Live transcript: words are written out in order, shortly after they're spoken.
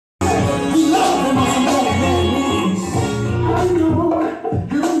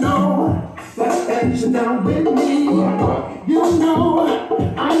you're down with me. You know,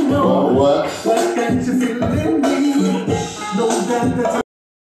 I know what that you feel in me. Know that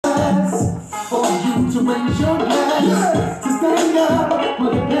that's for you to raise your glass, to stand up,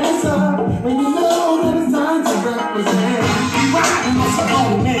 put a glass up, when you know that it's time to represent. We riding on some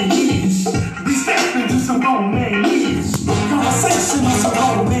grown man years, we stepping to some grown man years, conversation on some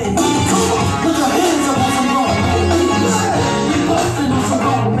grown man years. Come on, put your hands up on some grown man years. We busting on some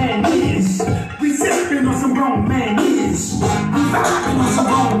grown man years, we sipping on some grown man years, we vibing on some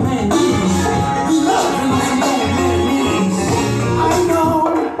grown man years, we loving on some grown man years. I know.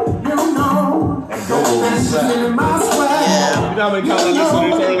 In my swag. You know how many times I listened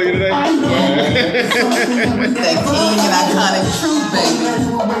to this earlier today? That king and iconic truth, baby.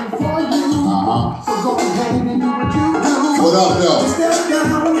 So go ahead and do what you do. What up, though? Step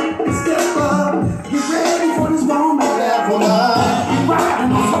down and step up. Get ready for this moment. We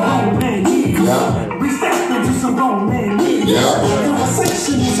riding on some grown man years. Yeah. We stepping to some grown man years. Yeah.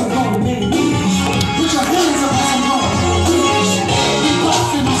 Conversation is some grown man years. Put your hands up on some grown man years. We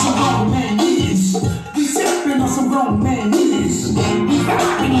busting on some grown man years. We sipping on some grown man years. We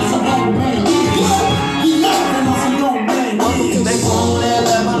vibing on some grown man years. We loving on some grown man years. They grown that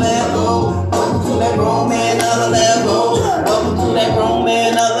level. Welcome to that grown man other level. Welcome to that grown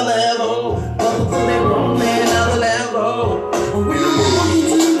man other level. Welcome to that grown man other level.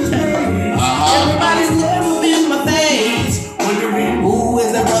 Everybody's never been my face. Who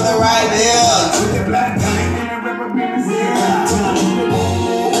is that brother right there? With the black diamond representing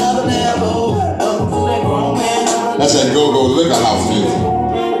Other level. Welcome to that grown man other level. That's that go-go liquor house music.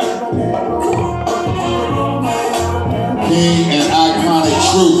 King and iconic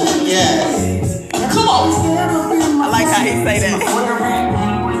truth. Yes. Come on. I like how he say that.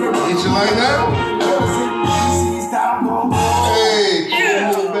 Ain't you like that? Hey,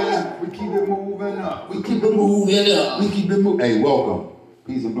 yeah. We keep it moving up. We keep it moving up. We keep it moving. Hey, welcome.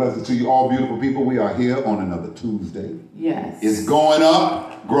 Peace and blessings to you all beautiful people. We are here on another Tuesday. Yes. It's going up.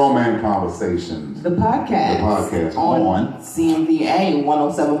 Grown Man Conversations. The podcast. The podcast on CMVA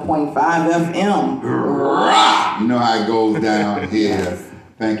 107.5 FM. You know how it goes down here.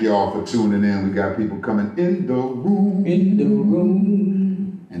 Thank you all for tuning in. We got people coming in the room. In the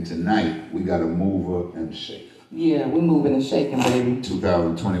room. And tonight, we got a mover and shaker. Yeah, we're moving and shaking, baby.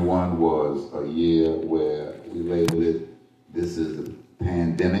 2021 was a year where we labeled it, this is a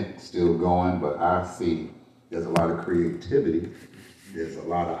pandemic still going, but I see there's a lot of creativity. There's a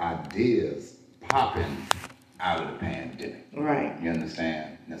lot of ideas popping out of the pandemic. Right. You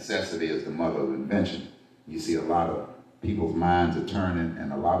understand? Necessity is the mother of invention. You see a lot of people's minds are turning,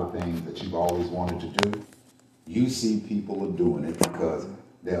 and a lot of things that you've always wanted to do, you see people are doing it because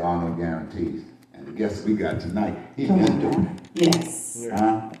there are no guarantees. And the guest we got tonight, he's been doing it. Yes.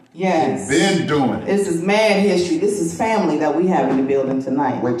 Huh? Yes. He's been doing it. This is mad history. This is family that we have in the building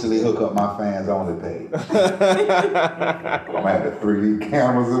tonight. Wait till they hook up my fans only page. I'm gonna have the 3D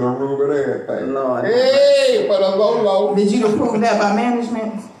cameras in the room and everything. Lord. Hey, for the low. Did you approve that by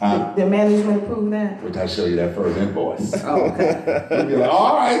management? Huh? Did management approve that? Which I show you that first invoice. Oh, okay. You'll be like,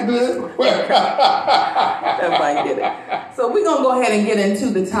 all right, then. Everybody get it. So we're going to go ahead and get into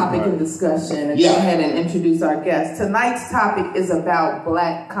the topic and discussion and go ahead and introduce our guests. Tonight's topic is about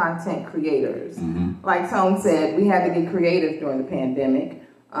Black content creators. Mm-hmm. Like Tone said, we had to get creative during the pandemic.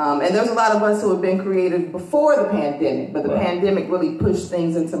 And there's a lot of us who have been creative before the pandemic, but the pandemic really pushed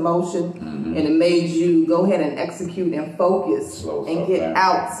things into motion, and it made you go ahead and execute and focus and get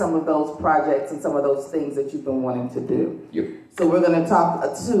out some of those projects and some of those things that you've been wanting to do. Yep. So we're going to talk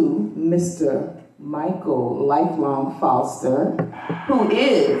to Mr. Michael Lifelong Foster, who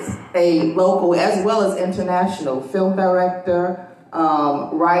is a local as well as international film director,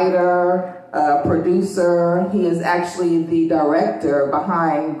 writer, producer. He is actually the director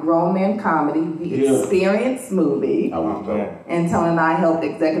behind Grown Man Comedy, the Experience movie. And Tony and I helped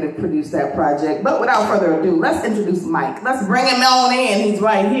executive produce that project. But without further ado, let's introduce Mike. Let's bring him on in. He's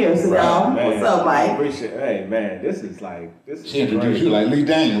right here. So y'all, what's up, Mike? I appreciate it. Hey, man, this is she introduced you like Lee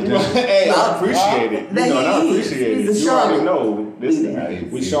Daniels. Hey, I appreciate it. I appreciate it. You already know.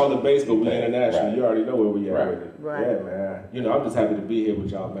 We Charlotte based, but we international. You already know where we at with it. Right. Yeah, man. I'm just happy to be here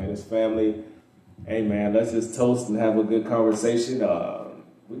with y'all, man. It's family. Hey, man, let's just toast and have a good conversation.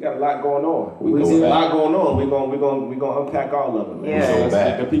 We got a lot going on. We're gonna unpack all of them. Yeah. So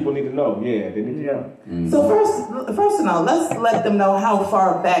the people need to know. Yeah, they need to know. Mm-hmm. So first of all, let's let them know how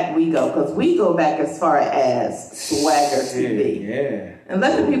far back we go, because we go back as far as Swagger TV. Yeah. And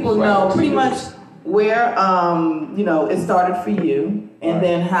let the people know pretty much where it started for you, and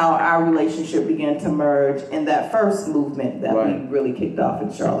then how our relationship began to merge in that first movement that we really kicked off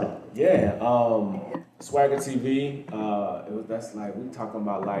in Charlotte. Yeah. Swagger TV, that's like, we talking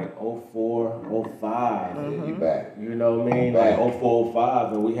about like 04, 05. You back. You know what I mean? Back. Like 04,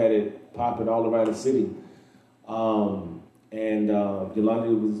 05, and we had it popping all around the city. Yolanda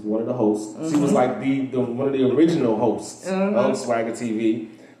was one of the hosts. She was like one of the original hosts of Swagger TV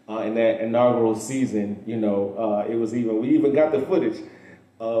in that inaugural season. You know, we even got the footage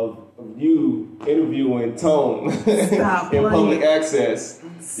of you interviewing Tone in public access.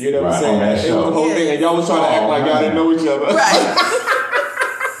 You know what I'm saying? It was the whole thing, and y'all was trying to act like y'all didn't know each other. Right.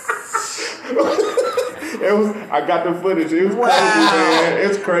 I got the footage. It was crazy, man.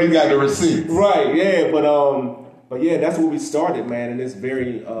 It's crazy. You got the receipts. Right, yeah, but yeah, that's where we started, man, and it's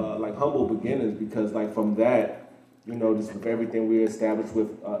very like humble beginnings, because like from that, you know, just with everything we established with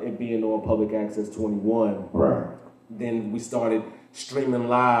it being on Public Access 21, Right. then we started streaming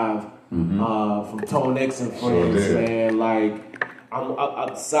live from Tone X and Friends, man. Like,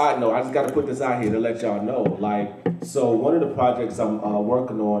 I'm side note, I just got to put this out here to let y'all know. Like, so one of the projects I'm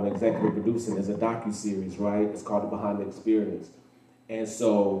working on, executive producing, is a docuseries, right? It's called The Behind the Experience, and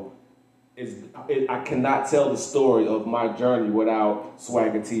so. I cannot tell the story of my journey without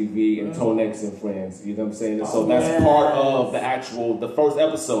Swagger TV and Tone X and Friends. You know what I'm saying? And so that's part of the first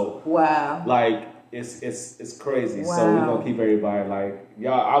episode. Wow. Like, it's crazy. Wow. So we're gonna keep everybody like,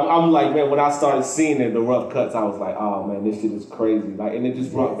 y'all. I'm like, man, when I started seeing it, the rough cuts, I was like, oh man, this shit is crazy. Like, and it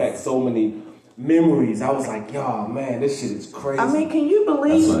just brought back so many memories. I was like, yo, man, this shit is crazy. I mean, can you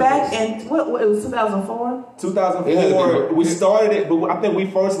believe back in, what it was 2004? 2004, we started it, but I think we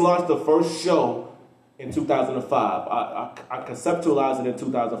first launched the first show in 2005. I conceptualized it in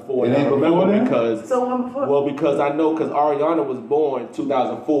 2004. And I remember because... So when before? Well, because I know, because Ariana was born in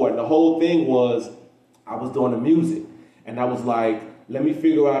 2004, and the whole thing was, I was doing the music, and I was like, let me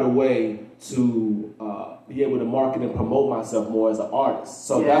figure out a way to be able to market and promote myself more as an artist.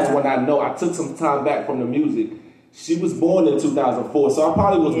 So that's when I took some time back from the music. She was born in 2004, so I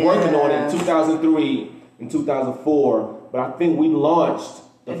probably was working on it in 2003 and 2004, but I think we launched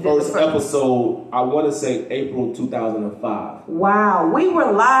the first episode, I want to say April 2005. Wow, we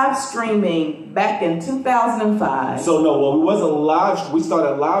were live streaming back in 2005. So no, well, we wasn't live, we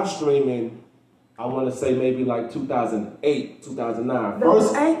started live streaming, I want to say maybe like 2008, 2009.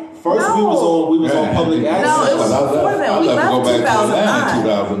 First we was on Public Access. No, it was before then. We left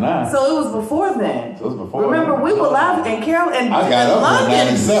 2009. So it was before then. So it was before. Remember, we were live in Carol and I got up London.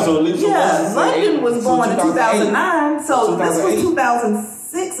 in 97. Yeah, London was born in 2009. So this was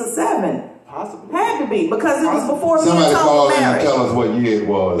 2006 or 7. Possibly. Had to be, because it was before me Somebody and Tom call were in and married. tell us what year it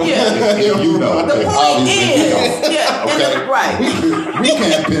was. Yeah. If you know. The point is, Okay. right. We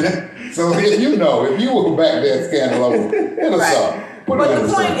can't pin it. So if you know, if you were back there at Scandal, hit us up. But the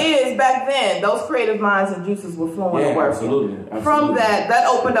point is, back then, those creative minds and juices were flowing and working. Absolutely. From that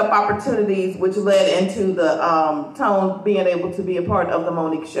opened up opportunities, which led into the Tone being able to be a part of the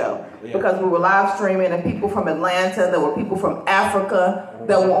Monique Show. Yeah. Because we were live streaming, and people from Atlanta, there were people from Africa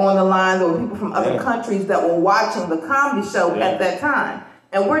that were on the line, there were people from other countries that were watching the comedy show at that time.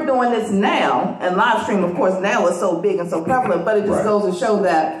 And we're doing this now, and live stream, of course, now is so big and so prevalent, but it just goes to show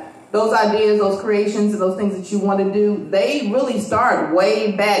that those ideas, those creations, and those things that you want to do, they really start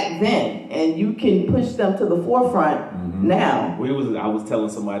way back then, and you can push them to the forefront now. I was telling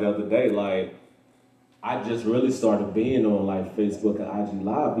somebody the other day, like, I just really started being on like Facebook and IG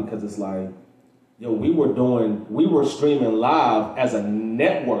Live because it's like, yo, we were streaming live as a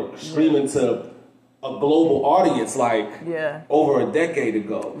network, streaming to a global audience like over a decade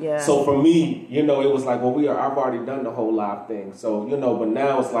ago. Yeah. So for me, you know, it was like, well, I've already done the whole live thing. So, you know, but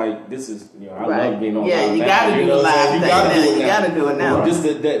now it's like, this is, you know, I love being on live. Yeah, you gotta do the live thing. You gotta do it now.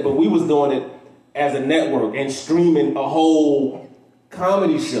 But we was doing it as a network and streaming a whole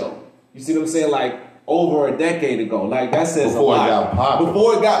comedy show. You see what I'm saying? Like over a decade ago. Like that says a lot.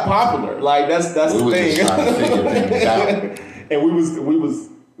 Before it got popular. Like that's the thing. We just trying to figure things out. And we was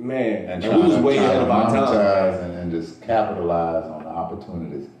man, and we was way ahead of our time. And just capitalize on the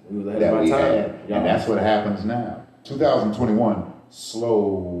opportunities that we had. And that's what happens now. 2021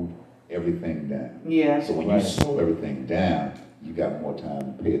 slowed everything down. Yeah. So when you slow everything down, you got more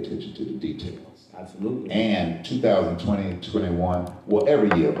time to pay attention to the details. Absolutely. And 2020, 21, well,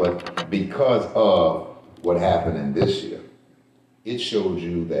 every year, but because of what happened in this year, it shows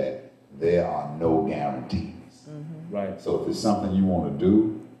you that there are no guarantees. Right. So if it's something you want to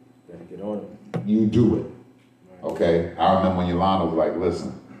do, get on it. You do it. Okay? I remember when Yolanda was like,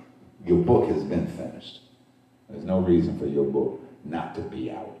 listen, your book has been finished. There's no reason for your book not to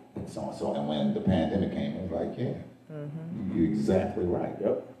be out. And so on. So, and when the pandemic came, it was like, you're exactly right.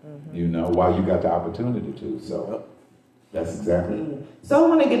 Yep. You know, while you got the opportunity to. So That's exactly it. So I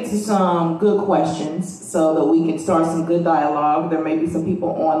want to get to some good questions so that we can start some good dialogue. There may be some people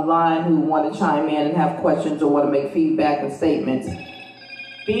online who want to chime in and have questions or want to make feedback and statements.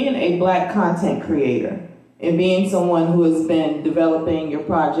 Being a Black content creator and being someone who has been developing your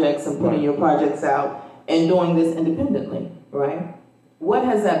projects and putting your projects out and doing this independently, right? What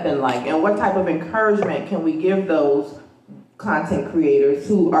has that been like? And what type of encouragement can we give those content creators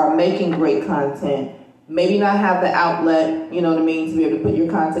who are making great content, maybe not have the outlet, you know what I mean, to be able to put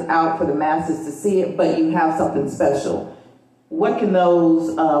your content out for the masses to see it, but you have something special? What can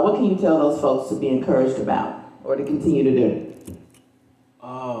you tell those folks to be encouraged about or to continue to do?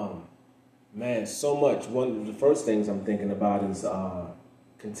 Man, so much. One of the first things I'm thinking about is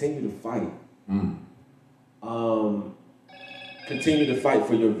continue to fight. Continue to fight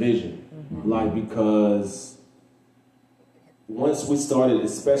for your vision. Like, because once we started,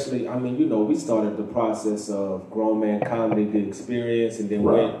 especially, I mean, we started the process of Grown Man Comedy, the experience, and then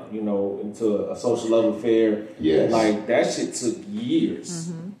went, into a social love affair. Yes. Like, that shit took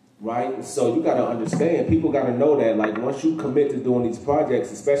years. Right? So you gotta understand, people gotta know that, like, once you commit to doing these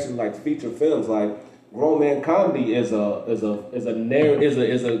projects, especially like feature films, like Grown Man Comedy is a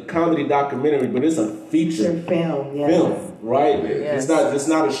comedy documentary, but it's a feature film, right? Yes. It's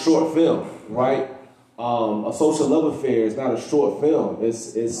not a short film, right? A social love affair is not a short film.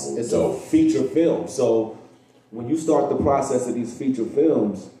 It's a feature film. So when you start the process of these feature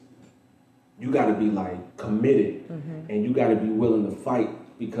films, you gotta be like committed, and you gotta be willing to fight.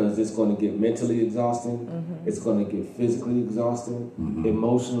 Because it's going to get mentally exhausting, it's going to get physically exhausting,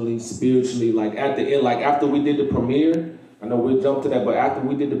 emotionally, spiritually. Like at the end, like after we did the premiere, I know we'll jump to that, but after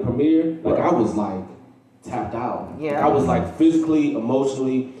we did the premiere, like I was like tapped out. Yeah. Like, I was like physically,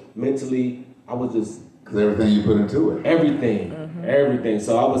 emotionally, mentally, I was just... Because everything you put into it. Everything.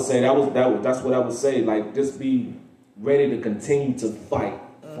 So I would say that's what I would say. Like, just be ready to continue to fight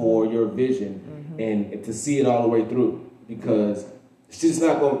for your vision and to see it all the way through. Because it's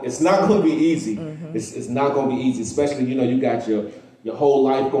not gonna be easy. It's not gonna be easy, especially you got your whole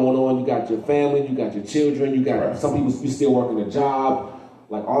life going on. You got your family, you got your children, you got some people. You still working a job,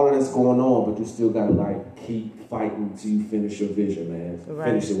 like all of that's going on, but you still gotta like keep fighting until you finish your vision, man. Right.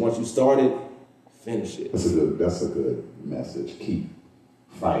 Finish it. Once you start it, finish it. That's a good message. Keep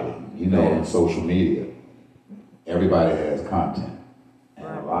fighting. On social media, everybody has content, and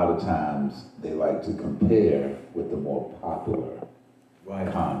a lot of times they like to compare with the more popular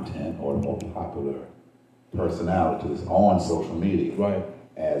content or the more popular personalities on social media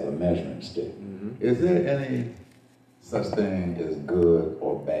as a measuring stick. Is there any such thing as good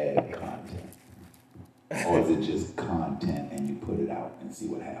or bad content? Or is it just content and you put it out and see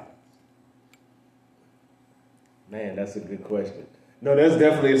what happens? Man, that's a good question. No, there's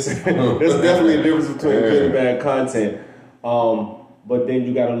definitely a difference between good and bad content. But then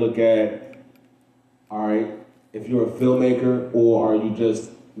you got to look at, all right, if you're a filmmaker or are you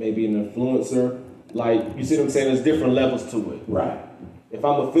just maybe an influencer, like, you see what I'm saying? There's different levels to it. Right. If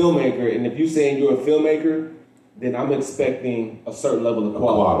I'm a filmmaker, and if you're saying you're a filmmaker, then I'm expecting a certain level of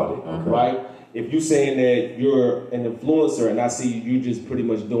quality. Right? If you're saying that you're an influencer and I see you just pretty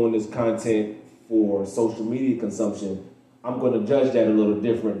much doing this content for social media consumption, I'm going to judge that a little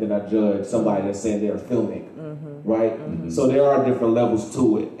different than I judge somebody that's saying they're a filmmaker. Right? So there are different levels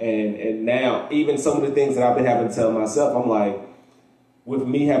to it. And now, even some of the things that I've been having to tell myself, I'm like, with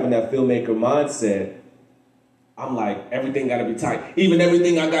me having that filmmaker mindset, I'm like, everything got to be tight. Even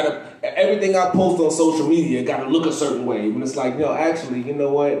everything I post on social media got to look a certain way. When it's like, actually, you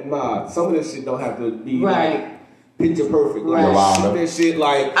know what? Nah, some of this shit don't have to be like picture perfect. Like, shoot that shit,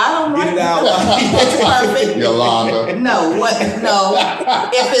 like, I don't get like it out. Picture perfect. Yolanda. No.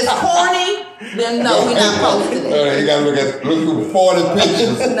 If it's corny, then no, we're not posting it. You gotta look at 40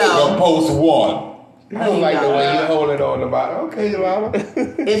 pictures. Don't post one. I don't like the way you hold it on the bottom. Okay, Yolanda.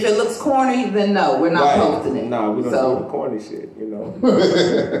 If it looks corny, then no, we're not posting it. Nah, we don't do the corny shit,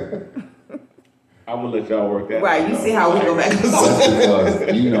 I'm gonna let y'all work that. Right, you see how we go back and forth. That's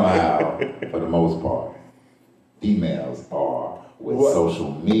because you know how, for the most part, females are with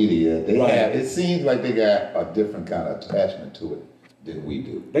social media. They have. It seems like they got a different kind of attachment to it than we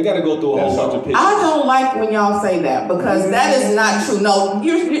do. They got to go through a whole bunch of pictures. I don't like when y'all say that because that is not true. No,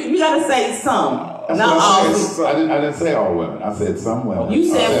 you got to say some, not all. I didn't say all women. I said some women. You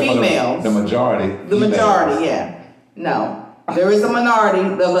said females. The majority. The majority, yeah. No, there is a minority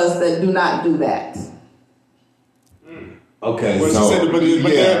of us that do not do that. Okay, well, so there's a minority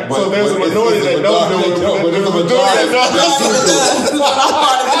that don't do it. But there's a majority that does.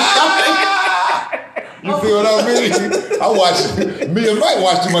 You see what I mean? I watch, me and Mike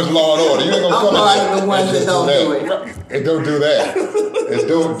watch too much Law and Order. You ain't gonna come in I'm there the ones that don't do it. And don't do that. And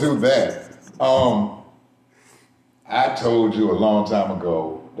don't do that. I told you a long time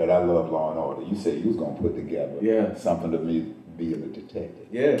ago that I love Law and Order. You said you was gonna put together something to me being a detective.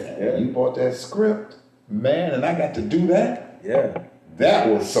 And you bought that script, man, and I got to do that. Yeah. That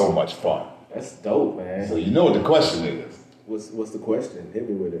was so much fun. That's dope, man. So you know what the question is. What's the question? Hit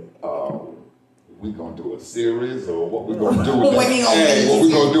me with it. We gonna do a series, or what we gonna do with What we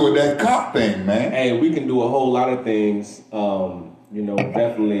gonna do with that cop thing, man? Hey, we can do a whole lot of things. You know,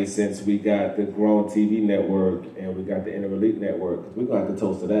 definitely since we got the Grown TV network and we got the Interelite network, because we're gonna have to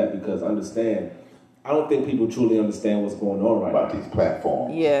toast to that, because understand, I don't think people truly understand what's going on right now. About these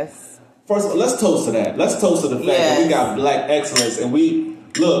platforms. Yes. First of all, let's toast to that. Let's toast to the fact that we got black excellence, and we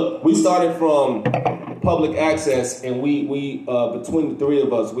started from public access, and we between the three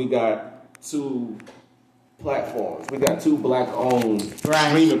of us, we got 2 platforms. We got 2 black-owned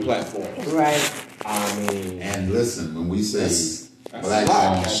streaming platforms. Right. I mean, And listen, when we say that's black-owned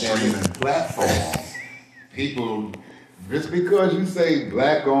a lot, streaming platforms, people, just because you say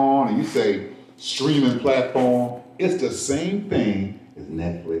black-owned and you say streaming platform, it's the same thing as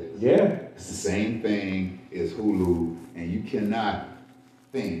Netflix. Yeah. It's the same thing as Hulu, and you cannot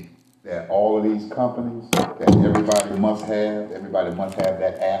think that all of these companies that everybody must have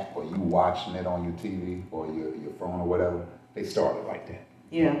that app, or you watching it on your TV or your phone or whatever, they started like that.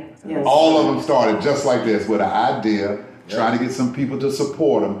 Yeah. Yes. All of them started just like this, with an idea, trying to get some people to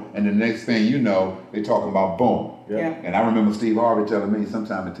support them, and the next thing you know, they talking about boom. Yeah. And I remember Steve Harvey telling me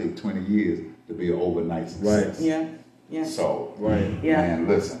sometimes it takes 20 years to be an overnight success. Right. Yeah. Yeah. So, Yeah. man,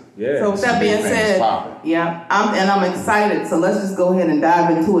 listen. Yeah. So with that being Big things said, popping. yeah, I'm excited. So let's just go ahead and dive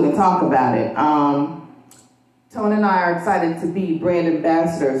into it and talk about it. Tony and I are excited to be brand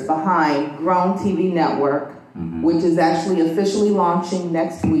ambassadors behind Grown TV Network, which is actually officially launching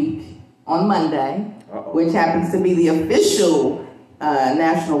next week on Monday, which happens to be the official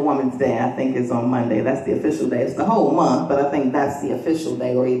National Women's Day. I think is on Monday. That's the official day. It's the whole month, but I think that's the official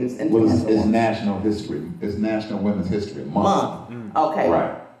day, or either it's International. It's National History. It's National Women's History Month. Okay.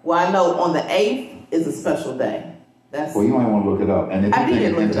 Right. Well, I know on the 8th is a special day. That's Well, you don't want to look it up. And if I you did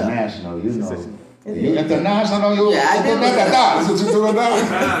think look it's it up. international, you know. You international, you Yeah, I did look it up. That's what you doing now.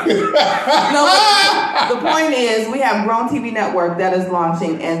 No, the point is we have Grown TV Network that is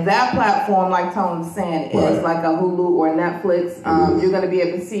launching, and that platform, like Tone was saying, is Right. like a Hulu or Netflix. You're going to be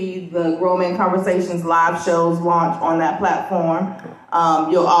able to see the Grown Man Conversations live shows launch on that platform.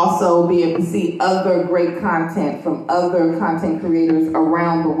 You'll also be able to see other great content from other content creators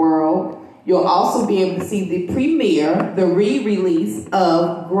around the world. You'll also be able to see the premiere, the re-release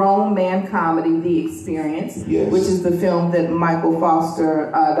of Grown Man Comedy, The Experience, Yes. which is the film that Michael Foster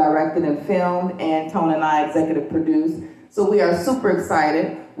directed and filmed, and Tone and I executive produced. So we are super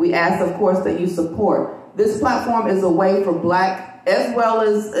excited. We ask, of course, that you support. This platform is a way for Black, as well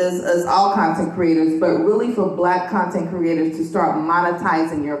as all content creators, but really for Black content creators to start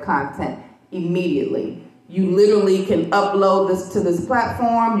monetizing your content immediately. You literally can upload this to this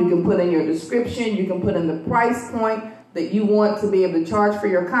platform. You can put in your description. You can put in the price point that you want to be able to charge for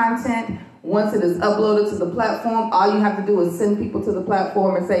your content. Once it is uploaded to the platform, all you have to do is send people to the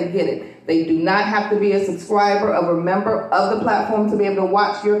platform and say, get it. They do not have to be a subscriber of a member of the platform to be able to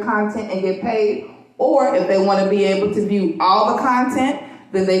watch your content and get paid. Or if they want to be able to view all the content,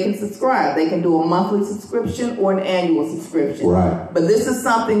 then they can subscribe. They can do a monthly subscription or an annual subscription. Right. But this is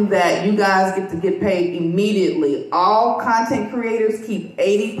something that you guys get to get paid immediately. All content creators keep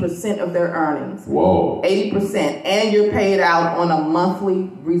 80% of their earnings. Whoa. 80%. And you're paid out on a monthly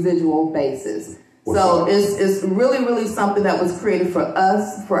residual basis. So it's really, really something that was created for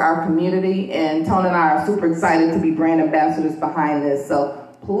us, for our community. And Tony and I are super excited to be brand ambassadors behind this. So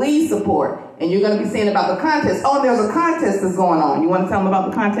please support. And you're going to be seeing about the contest. Oh, and there's a contest that's going on. You want to tell them about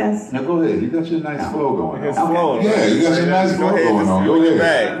the contest? Now go ahead. You got your nice flow going It's on. flowing. Yeah, you got your nice flow going on. Go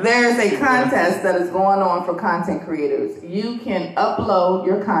ahead. There's a contest that is going on for content creators. You can upload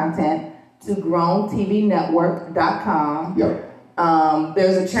your content to GrownTVNetwork.com. Yep.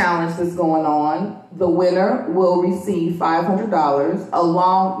 There's a challenge that's going on. The winner will receive $500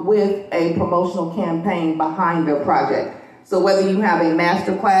 along with a promotional campaign behind their project. So whether you have a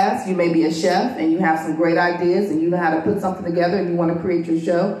master class, you may be a chef and you have some great ideas and you know how to put something together and you want to create your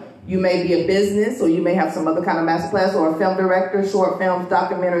show. You may be a business, or you may have some other kind of master class, or a film director, short films,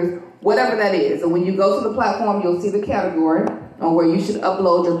 documentaries, whatever that is. And when you go to the platform, you'll see the category on where you should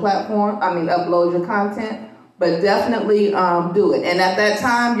upload your content. But definitely do it. And at that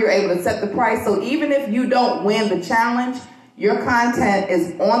time, you're able to set the price. So even if you don't win the challenge, Your content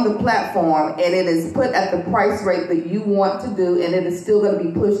is on the platform and it is put at the price rate that you want to do, and it is still going to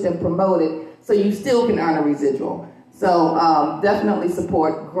be pushed and promoted so you still can earn a residual. So definitely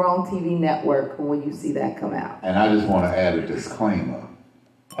support Grown TV Network when you see that come out. And I just want to add a disclaimer.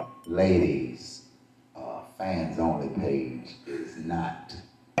 Ladies, fans only page is not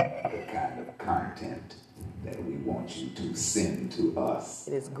the kind of content that we want you to send to us.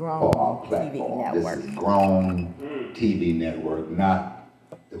 It is Grown for our platform. TV Network. This is Grown TV Network, not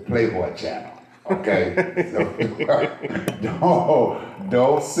the Playboy channel. Okay? So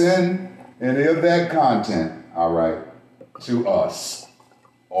don't send any of that content, all right, to us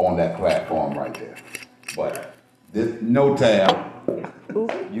on that platform right there. But this no tab.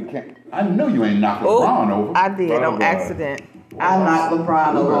 You can't. I know you ain't knocked LeBron over. I did on accident. I knocked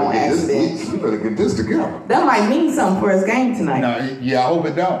LeBron over on accident. You better get this together. That might mean something for his game tonight. No, yeah, I hope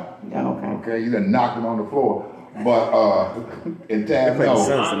it don't. Yeah, okay. Okay, you done knocked it on the floor. But in Tab, They play the no.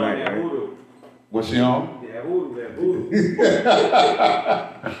 Suns tonight, right? What's she on? Yeah, voodoo.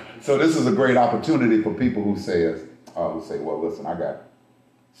 So this is a great opportunity for people who say, well, listen, I got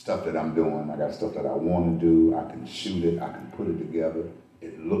stuff that I'm doing. I got stuff that I want to do. I can shoot it. I can put it together.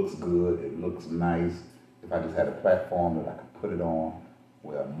 It looks good. It looks nice. If I just had a platform that I could put it on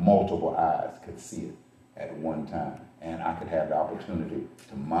where multiple eyes could see it at one time, and I could have the opportunity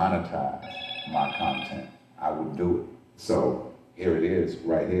to monetize my content, I would do it. So here it is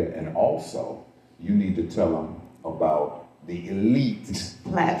right here. And also, you need to tell them about the Elite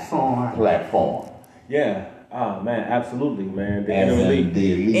platform. Yeah. Oh man, absolutely, man. The And Inner then Elite.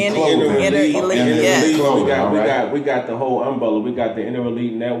 the Elite Inner clothing. Elite, Inner yes. Elite clothing, We got the whole umbrella. We got the Inner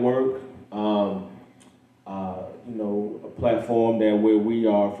Elite Network. A platform where we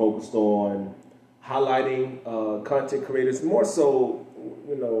are focused on highlighting content creators, more so,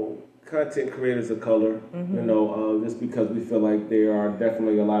 content creators of color. Just because we feel like there are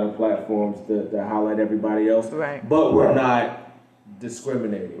definitely a lot of platforms that highlight everybody else, Right. But we're not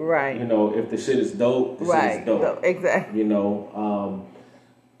discriminating, Right. If the shit is dope, the shit is dope. Exactly. And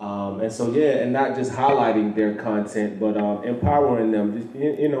so and not just highlighting their content, but empowering them, just,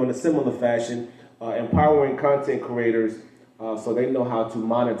 in a similar fashion, empowering content creators so they know how to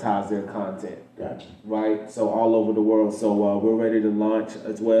monetize their content. Gotcha. Right? So all over the world. So we're ready to launch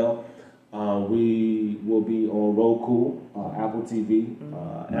as well. We will be on Roku, Apple TV,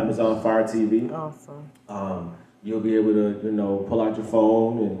 Amazon Fire TV. Awesome. You'll be able to, pull out your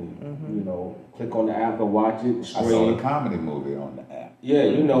phone and, click on the app and watch it, stream. I saw the comedy movie on the app. Yeah,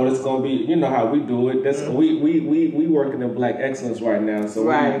 it's gonna be, how we do it. That's we working in Black excellence right now, so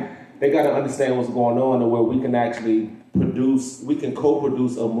they got to understand what's going on and where we can actually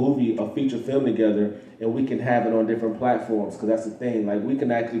co-produce a movie, a feature film together, and we can have it on different platforms. Because that's the thing, like we can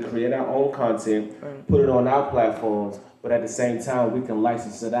actually create our own content, put it on our platforms, but at the same time we can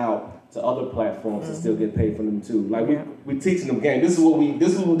license it out to other platforms and still get paid for them too. Like we teaching them game. This is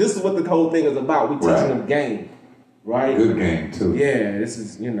what the whole thing is about. We teaching them game. Right? Good game too. Yeah, this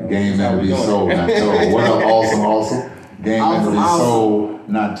is, Game that to be sold, not told. What up, awesome. Game that to be sold,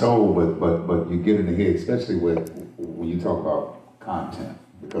 not told, but you get in the head, especially when you talk about content.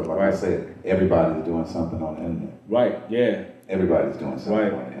 Because like I said, everybody's doing something on the internet. Right, yeah. Everybody's doing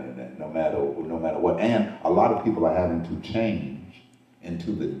something on the internet, no matter what. And a lot of people are having to change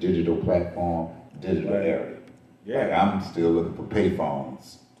into the digital platform, digital area. Yeah. Like I'm still looking for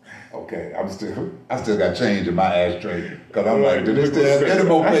payphones. Okay, I still got change in my ashtray because I'm like, do they still have any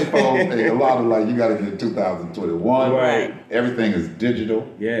more payphones? A lot of you got to get 2021. Right. Everything is digital.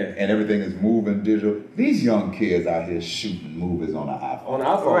 Yeah. And everything is moving digital. These young kids out here shooting movies on an iPhone. On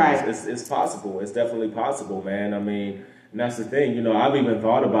iPhone, it's possible. It's definitely possible, man. I mean, and that's the thing. I've even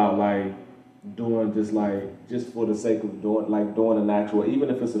thought about doing just for the sake of doing an actual, even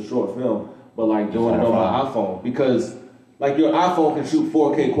if it's a short film, but doing it on my iPhone because. Your iPhone can shoot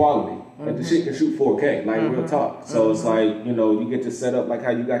 4K quality. Like the shit can shoot 4K, real talk. So it's you get your setup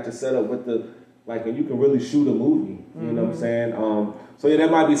how you got your setup with the, and you can really shoot a movie. You know what I'm saying? So that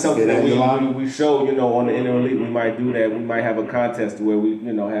might be something that we show, on the Inner Elite. We might do that. We might have a contest where we,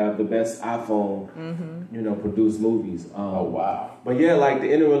 have the best iPhone, produce movies. Oh, wow. But yeah,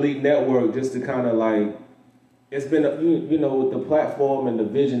 the Inner Elite Network, just to kind of it's been, the platform and the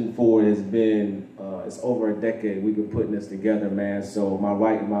vision for it has been, it's over a decade we've been putting this together, man. So my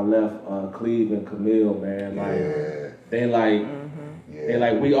right and my left, Cleve and Camille, man, they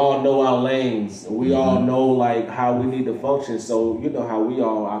we all know our lanes. We all know how we need to function. So you know how we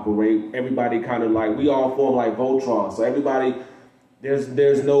all operate. Everybody kind of we all form Voltron. So everybody,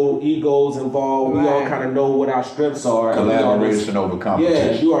 there's no egos involved. We all kind of know what our strengths are. Collaboration over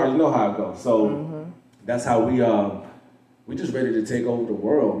competition. Yeah, you already know how it goes. So that's how we we just ready to take over the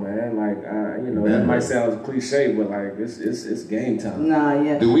world, man. Like, you know, that might sound cliche, but like, it's game time. Nah,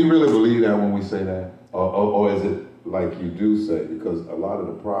 yeah. Do we really believe that when we say that? Or is it like you do say? Because a lot of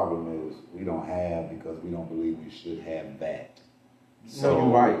the problem is we don't have because we don't believe we should have that. So you're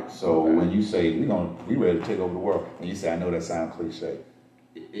right. So when you say we ready to take over the world, and you say, I know that sounds cliche,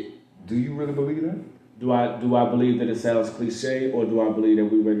 do you really believe that? Do I believe that it sounds cliche, or do I believe that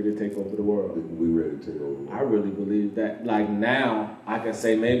we're ready to take over the world? We ready to take over the world. I really believe that. Like now, I can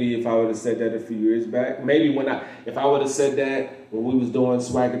say maybe if I would have said that a few years back, maybe if I would have said that when we was doing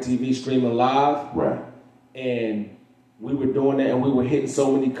Swagger TV streaming live, right, and we were doing that and we were hitting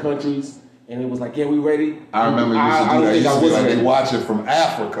so many countries. And it was like, yeah, we ready? I remember you used to do that. Used to be like they watch it from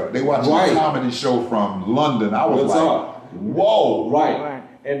Africa. They watch a comedy show from London. I was whoa. Right.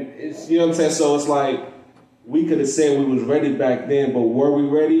 And it's, you know what I'm saying? So it's like, we could have said we was ready back then, but were we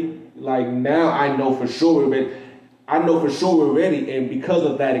ready? Like now I know for sure we're ready. I know for sure we're ready. And because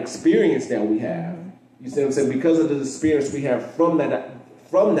of that experience that we have, you see what I'm saying? Because of the experience we have from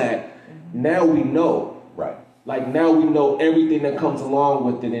that, now we know. Right. Like now we know everything that comes along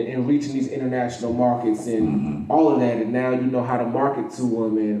with it and reaching these international markets and all of that. And now you know how to market to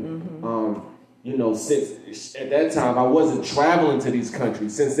them. And, you know, since at that time I wasn't traveling to these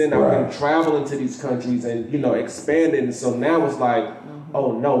countries. Since then I've been traveling to these countries and, you know, expanding. And so now it's like,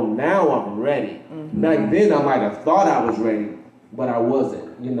 oh no, now I'm ready. Back then I might have thought I was ready, but I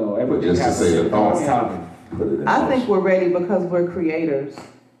wasn't. You know, everything happens in God's timing. I think we're ready because we're creators.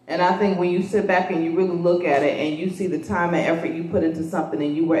 And I think when you sit back and you really look at it and you see the time and effort you put into something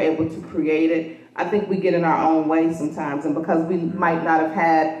and you were able to create it, I think we get in our own way sometimes. And because we might not have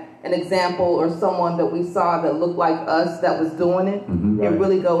had an example or someone that we saw that looked like us that was doing it, it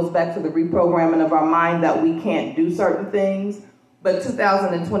really goes back to the reprogramming of our mind that we can't do certain things. But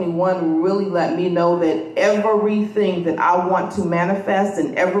 2021 really let me know that everything that I want to manifest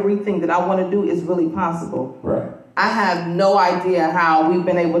and everything that I want to do is really possible. Right. I have no idea how we've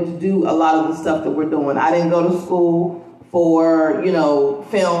been able to do a lot of the stuff that we're doing. I didn't go to school for, you know,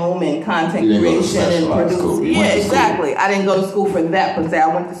 film and content creation and producing. Yeah, exactly. I didn't go to school for that per se.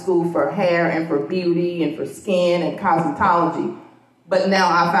 I went to school for hair and for beauty and for skin and cosmetology. But now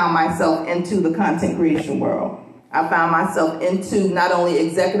I found myself into the content creation world. I found myself into not only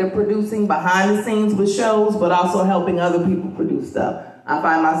executive producing behind the scenes with shows, but also helping other people produce stuff. I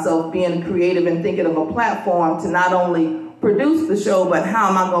find myself being creative and thinking of a platform to not only produce the show, but how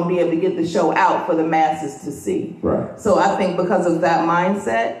am I going to be able to get the show out for the masses to see? Right. So I think because of that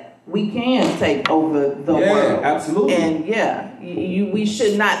mindset, we can take over the world. Yeah, absolutely. And we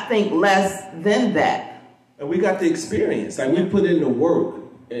should not think less than that. And we got the experience. Like we put in the work.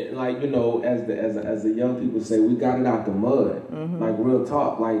 And like, you know, as the young people say, we got it out the mud. Like real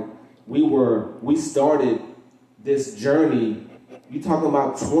talk. Like we started this journey. You talking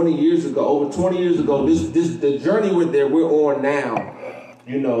about 20 years ago, over 20 years ago, the journey we're on now,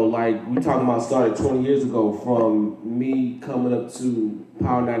 you know, like we talking about started 20 years ago from me coming up to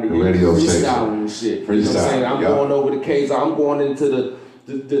Power 98, freestyling and shit. You know what I'm saying? I'm going over the caves, I'm going into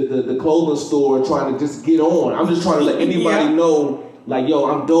the clothing store trying to just get on. I'm just trying to let anybody know, like, yo,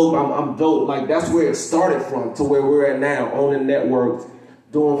 I'm dope, I'm dope. Like that's where it started from to where we're at now, owning networks,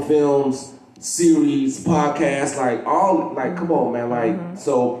 doing films, series, podcasts, like all, like come on, man, like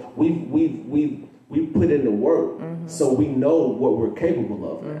so we put in the work, so we know what we're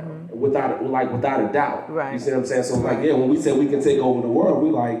capable of now, without a doubt. Right. You see what I'm saying? So like, yeah, when we said we can take over the world, we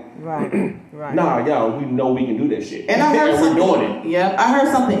like, right. Nah, y'all, we know we can do that shit, and I heard we're doing it. Yeah, I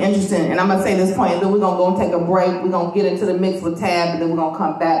heard something interesting, and I'm gonna say this point, and then we're gonna go and take a break. We're gonna get into the mix with Tab, and then we're gonna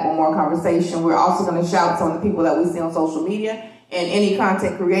come back with more conversation. We're also gonna shout some of the people that we see on social media. And any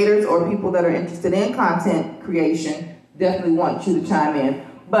content creators or people that are interested in content creation definitely want you to chime in.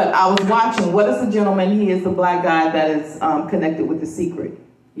 But I was watching, what is the gentleman? He is the black guy that is connected with The Secret.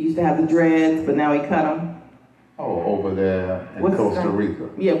 He used to have the dreads, but now he cut them. Oh, over there in Costa Rica.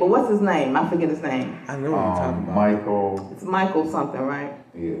 Yeah, but what's his name? I forget his name. I know what you're talking about. Michael. It's Michael something, right?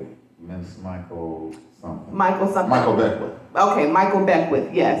 Yeah, Miss Michael something. Michael something. Michael Beckwith. Okay, Michael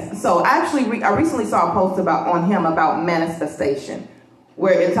Beckwith, yes. So actually, I recently saw a post on him about manifestation,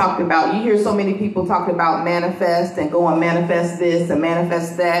 where it talked about, you hear so many people talking about manifest and go and manifest this and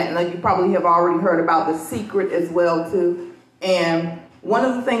manifest that, and like you probably have already heard about The Secret as well too. And one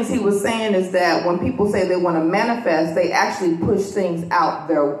of the things he was saying is that when people say they want to manifest, they actually push things out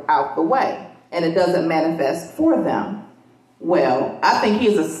the way, and it doesn't manifest for them. Well, I think he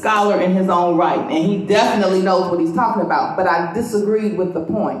is a scholar in his own right, and he definitely knows what he's talking about, but I disagreed with the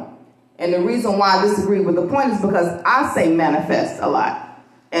point. And the reason why I disagreed with the point is because I say manifest a lot.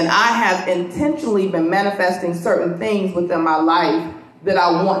 And I have intentionally been manifesting certain things within my life that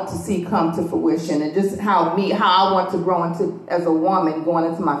I want to see come to fruition, and just how I want to grow into as a woman going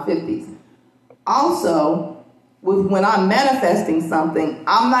into my 50s. Also, when I'm manifesting something,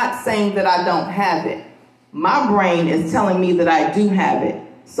 I'm not saying that I don't have it. My brain is telling me that I do have it.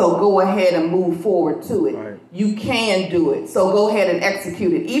 So go ahead and move forward to it. Right. You can do it. So go ahead and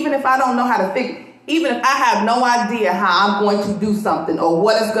execute it. Even if I don't know how to figure, even if I have no idea how I'm going to do something or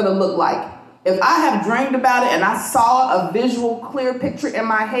what it's going to look like, if I have dreamed about it and I saw a visual, clear picture in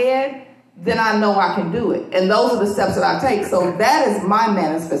my head, then I know I can do it. And those are the steps that I take. So that is my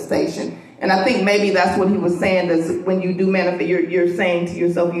manifestation. And I think maybe that's what he was saying, that when you do manifest, you're saying to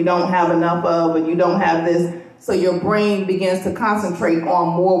yourself, you don't have enough of, and you don't have this. So your brain begins to concentrate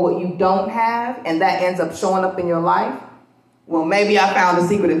on more what you don't have, and that ends up showing up in your life. Well, maybe I found a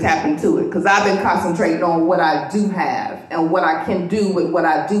secret to tap into it, because I've been concentrating on what I do have and what I can do with what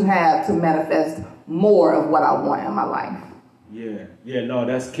I do have to manifest more of what I want in my life. Yeah, no,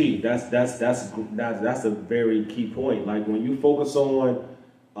 that's key. That's a very key point. Like when you focus on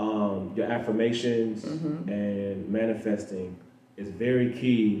your affirmations and manifesting, is very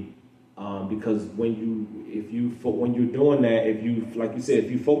key. Because when you're doing that, if you, like you said,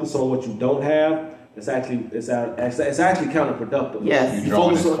 if you focus on what you don't have, it's actually counterproductive. Yes, you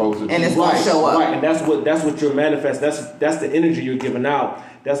focus on, and it's going to show up. Right, and that's what you're manifesting. That's the energy you're giving out.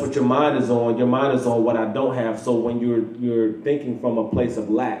 That's what your mind is on. Your mind is on what I don't have. So when you're thinking from a place of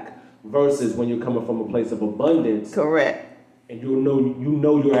lack versus when you're coming from a place of abundance, correct. And you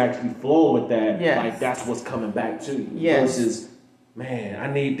know you're actually flowing with that. Yes. Like that's what's coming back to you. Yes. Versus, man,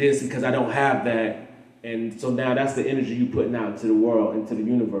 I need this because I don't have that. And so now that's the energy you're putting out to the world, into the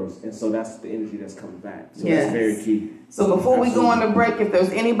universe. And so that's the energy that's coming back. So that's very key. So before we go on the break, if there's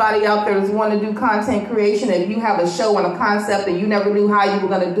anybody out there that's want to do content creation, if you have a show and a concept and you never knew how you were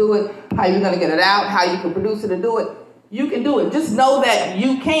going to do it, how you were going to get it out, how you could produce it and do it, you can do it. Just know that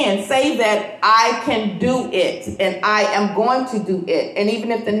you can. Say that I can do it and I am going to do it. And even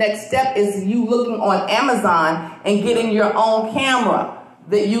if the next step is you looking on Amazon and getting your own camera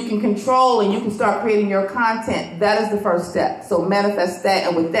that you can control and you can start creating your content, that is the first step. So manifest that.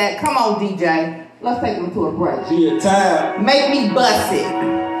 And with that, come on, DJ, let's take them to a break. She a tab. Make me bust it.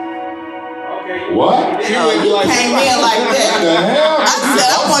 What? You came in like that. What the hell? I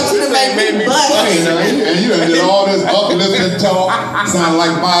said, I want you to make me bust it. And you done did all this uplifting talk, sound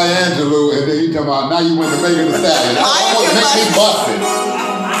like Maya Angelou, and then you come out, now you went to Megan Thee Stallion. I want to make me bust it.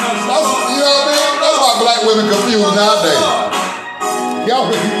 That's, you know what I mean? That's why black women confused nowadays. Y'all,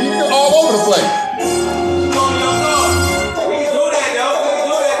 you're all over the place.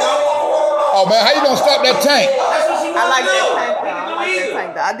 Oh man, how you gonna stop that tank? I like that tank.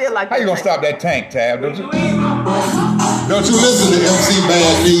 I did like that. How you gonna stop that tank, Tab? Don't you listen to MC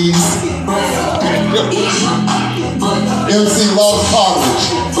Bad Knees? MC Lost Cartilage.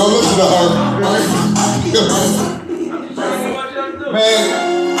 Go listen to her. Man,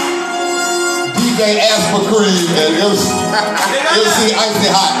 DJ Asper Cream and MC Icy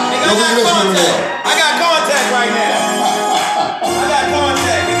Hot. Go be listening to that. I got contact right now. I got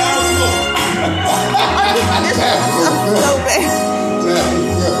contact and I don't smoke. So bad.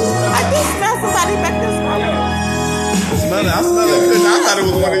 I just smell somebody back this way. I smell it. I thought it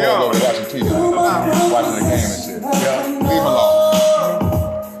was one of y'all. Watching TV. Watching the game and shit. Yeah, leave him alone.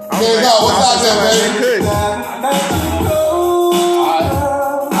 Hey, no, what's out there, baby?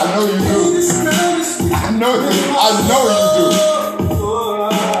 I know you do. I know you do.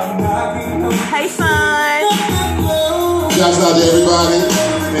 Hey, son. Shouts out to everybody in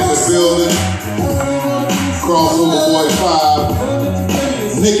the building. Crossover Boy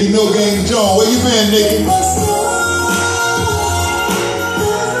 5. Nikki No Game Jones. Where you been, Nikki?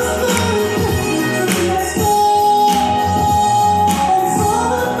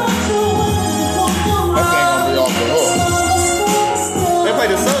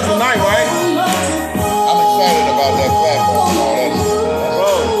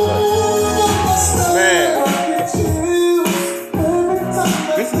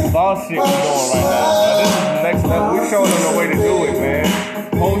 Shit we doing right now, man. This is the next level. We showing them the way to do it, man.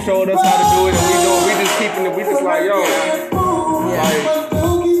 Home showed us how to do it, and we just keeping it. We just like, yo,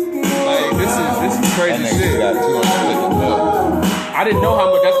 like this is crazy shit. I didn't know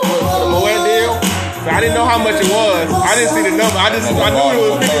how much that's for the Moet deal. So I didn't know how much it was. I didn't see the number. I knew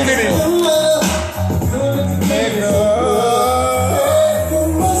it was 50.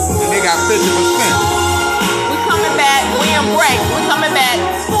 And they got 50%. We coming back. We in break. We coming back.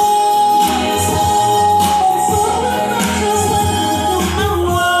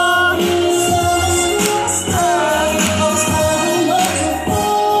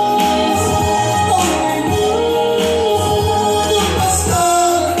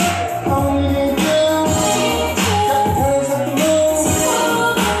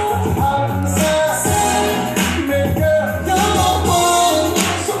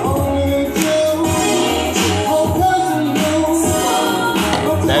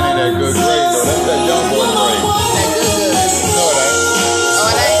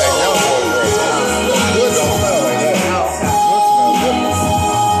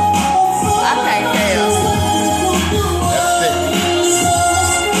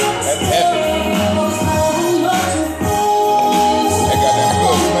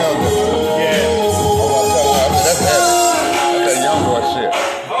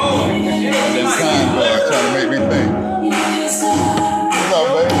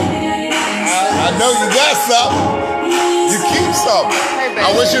 something.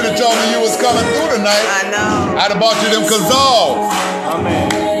 I wish you'd have told me you was coming through tonight. I know. I'd have bought you them Kazals. My man.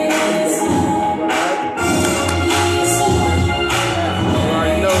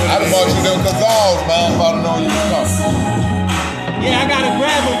 I'd have bought you them Kazals, man, if I'd have known you was coming. Yeah, I gotta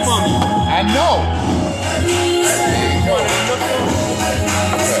grab them from you. I know. There you go.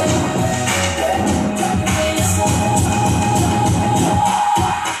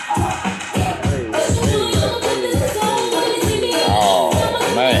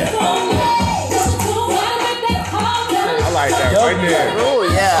 Right there. Oh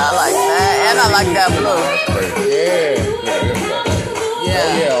yeah, I like that, and I like that blue. Yeah. Yeah.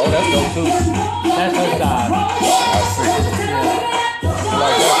 Yeah, oh, that's dope too. That's her style. I see.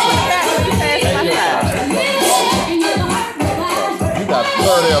 Like that. You got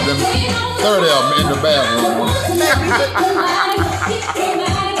 30 of them in the bathroom.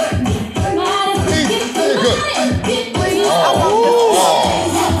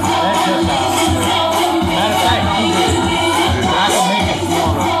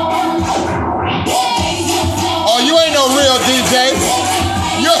 DJ,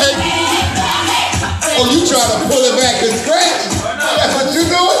 oh, you trying to pull it back and scratch? That's what you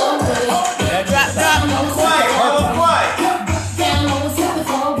doing? Drop.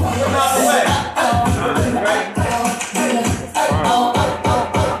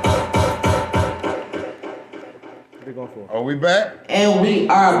 Are we back? And we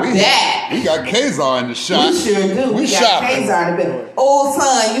are back. We got Kazar in the shot. We sure do. We got shopping. Kazar in the building. Old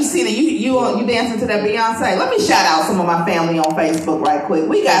son, you see that you dancing to that Beyonce. Let me shout out some of my family on Facebook right quick.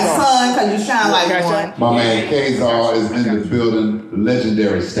 We got son, cause you shine like one. My man Kazar is in the building,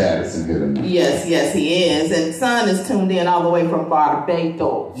 legendary status in here tonight. Yes, he is. And son is tuned in all the way from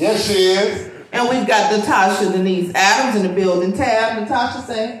Barbados. Yes, she is. And we've got Natasha Denise Adams in the building. Tab, Natasha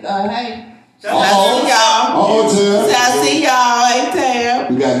say, hey. Y'all. I see y'all. Hey, Tab.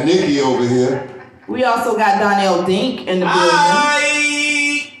 We got Nikki over here. We also got Donnell Dink in the building.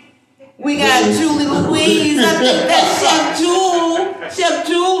 We got Julie Louise. I think that's Chef Jewel. Chef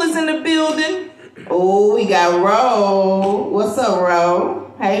Jewel is in the building. Oh, we got Ro. What's up,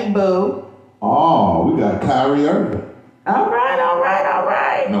 Ro? Hey, boo. Oh, we got Kyrie Irving. All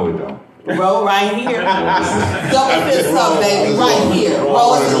right. No, we don't. Ro right here. Double fist up, baby. Right here. I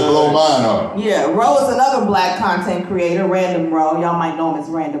wanted to blow mine up. Yeah, Ro is another black content creator, Random Ro. Y'all might know him as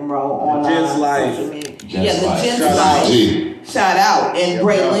Random Ro on social media. The Gents Life. Shout out. And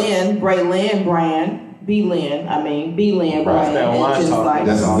Braylon brand, B-Lyn brand, and Gents Life.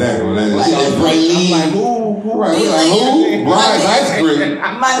 That's exactly what that is. Braylon. I'm like, who? Right, who? Brian's ice cream.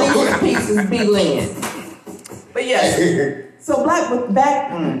 My nigga's piece is B-Lyn. But yes. So black with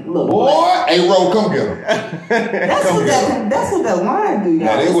back, look. Boy, hey Ro, come get him. That's what that line do, y'all.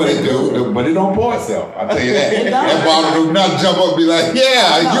 Yeah, that's what it do, but it don't pour itself. I tell you that. It don't. That bottle do not jump up and be like,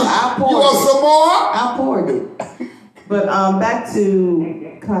 yeah, you want some more? I poured it. But back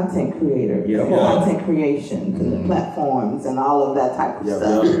to content creator, content creation, to the platforms and all of that type of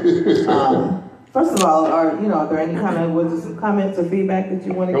stuff. First of all, are there any was there some comments or feedback that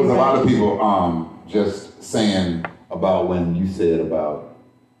you want to give? There was a lot of people just saying about when you said about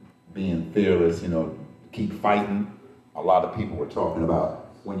being fearless, keep fighting. A lot of people were talking about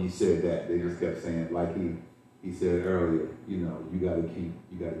when you said that. They just kept saying, like he said earlier, you gotta keep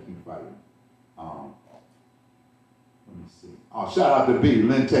fighting. Let me see. Oh, shout out to B,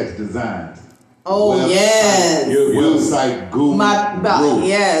 Lintex Designs. Oh, yes. Website Guru.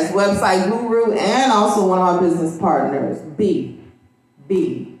 Yes, website Guru, and also one of my business partners, B.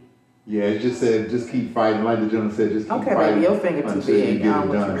 Yeah, it just said, just keep fighting. Like the gentleman said, just keep fighting. Okay, baby, your finger too until you big. get I it don't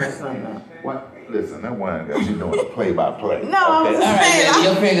want done. you messing up. What? Listen, that one got you doing the play-by-play. No, I'm just saying.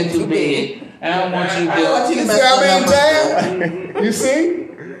 Your finger too big. I don't want you to. You see how many times? You see?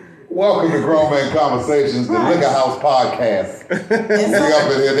 Welcome to Grown Man Conversations, the Liquor House Podcast. They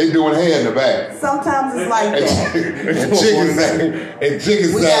up in here, they doing hair in the back. Sometimes it's like that. and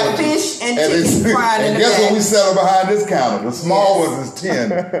chicken We got fish and chicken fried in the guess back. what we sell behind this counter? The small ones is 10.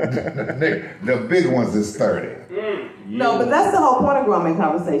 The big ones is 30. No, but that's the whole point of Grown Man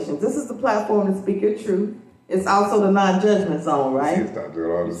Conversations. This is the platform to speak your truth. It's also the non-judgment zone, right?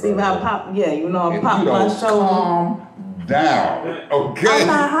 See how Pop my show. Calm down, okay? I'm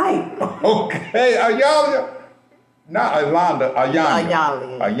not hype. Okay,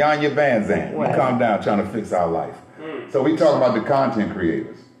 Ayanya Van Zandt. You calm down, trying to fix our life. So we talk about the content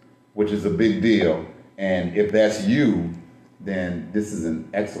creators, which is a big deal. And if that's you, then this is an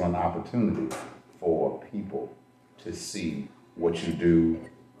excellent opportunity for people to see what you do,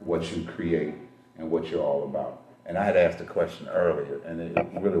 what you create, and what you're all about. And I had asked a question earlier, and it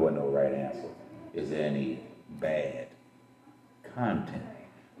really wasn't no right answer. Is there any bad content.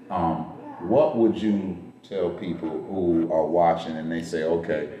 What would you tell people who are watching and they say,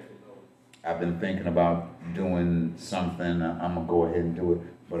 okay, I've been thinking about doing something, I'm gonna go ahead and do it,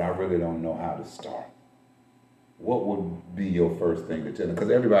 but I really don't know how to start? What would be your first thing to tell them? Because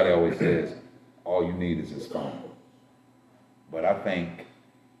everybody always says, all you need is this phone. But I think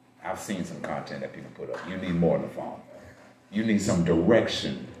I've seen some content that people put up. You need more than a phone. You need some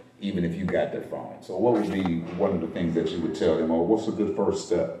direction, even if you got that phone. So what would be one of the things that you would tell them, or what's a good first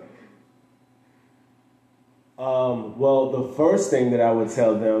step? Well, the first thing that I would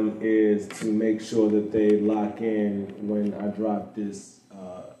tell them is to make sure that they lock in when I drop this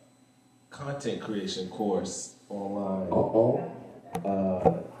content creation course online.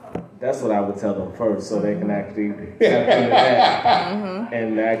 That's what I would tell them first, so they can actually tap into that.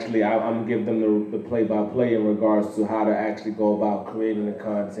 And actually, I'm giving them the play-by-play in regards to how to actually go about creating the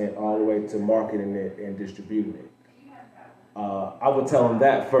content all the way to marketing it and distributing it. I would tell them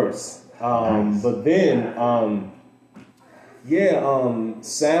that first. But then,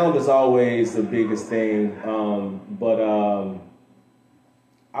 sound is always the biggest thing. But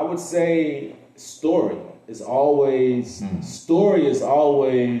I would say story is always,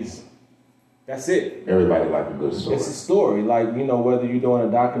 that's it. Everybody like a good story. It's a story. Like, whether you're doing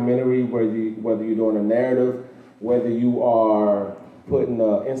a documentary, whether you're doing a narrative, whether you are putting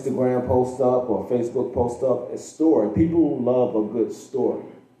an Instagram post up or Facebook post up, it's story. People love a good story,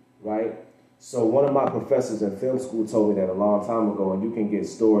 right? So one of my professors in film school told me that a long time ago, and you can get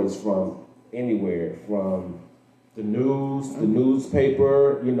stories from anywhere, from the news, the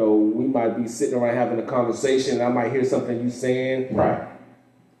newspaper. We might be sitting around having a conversation, and I might hear something you saying. Right.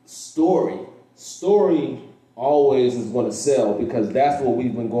 Story always is going to sell, because that's what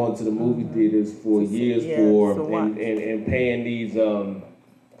we've been going to the movie theaters for years and paying these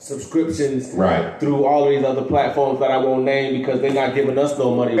subscriptions through all of these other platforms that I won't name because they're not giving us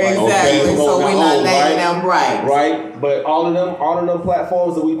no money. Exactly. Okay, so we're not naming them right. But all of them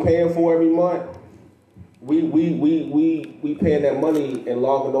platforms that we paying for every month, we paying that money and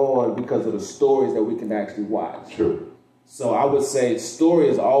logging on because of the stories that we can actually watch. True. So I would say story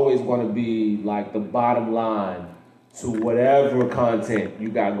is always going to be like the bottom line to whatever content you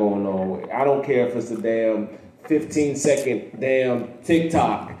got going on with. I don't care if it's a damn 15-second damn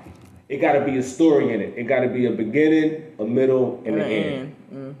TikTok. It got to be a story in it. It got to be a beginning, a middle, and an end.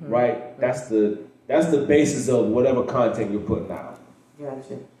 Right? That's the basis of whatever content you're putting out.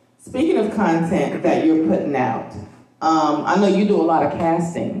 Gotcha. Speaking of content that you're putting out, I know you do a lot of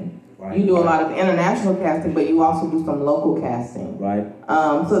casting. Right. You do a lot of international casting, but you also do some local casting. Right.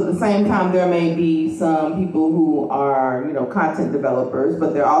 So at the same time, there may be some people who are, content developers,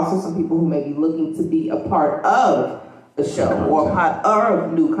 but there are also some people who may be looking to be a part of the show or part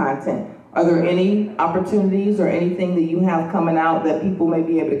of new content. Are there any opportunities or anything that you have coming out that people may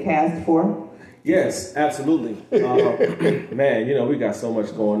be able to cast for? Yes, absolutely. Man, we got so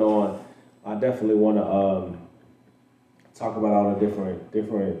much going on. I definitely want to talk about all the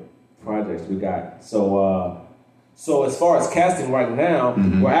different projects we got. So as far as casting right now,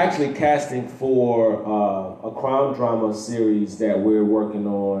 we're actually casting for a crime drama series that we're working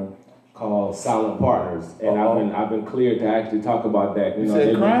on called Silent Partners, and I've been cleared to actually talk about that. You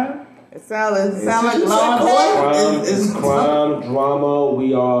said crime? It sounds like Law and Order. It's crime drama.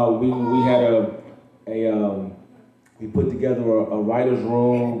 We put together a writer's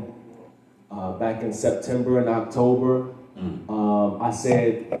room back in September and October. I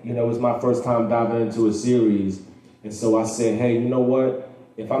said, it was my first time diving into a series. And so I said, hey, you know what?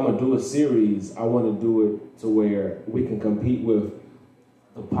 If I'm going to do a series, I want to do it to where we can compete with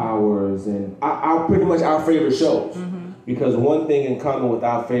the Powers and pretty much our favorite shows. Because one thing in common with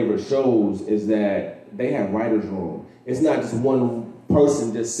our favorite shows is that they have writer's room. It's not just one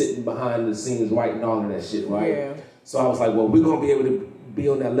person just sitting behind the scenes writing all of that shit, right? Yeah. So I was like, well, we're going to be able to be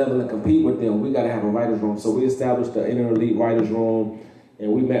on that level and compete with them. We got to have a writer's room. So we established the Inner Elite Writer's Room,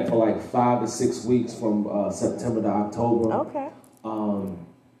 and we met for like 5 to 6 weeks from September to October. Okay.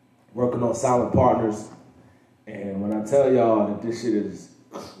 Working on Silent Partners. And when I tell y'all that this shit is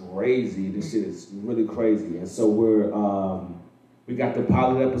crazy, this shit is really crazy. And so we got the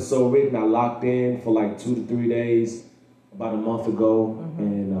pilot episode written. I locked in for like 2 to 3 days about a month ago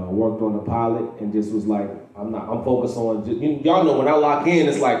and worked on the pilot and just was like, I'm focused on, y'all know when I lock in,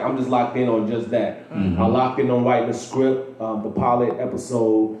 it's like I'm just locked in on just that. I locked in on writing the script, the pilot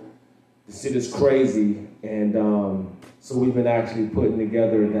episode. The shit is crazy. And so we've been actually putting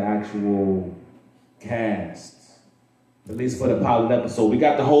together the actual cast, at least for the pilot episode. We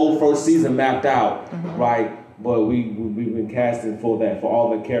got the whole first season mapped out, right? But we've been casting for that, for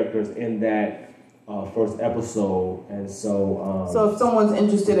all the characters in that first episode, and so. So if someone's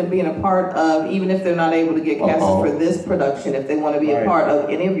interested in being a part of, even if they're not able to get casted for this production, if they want to be a part of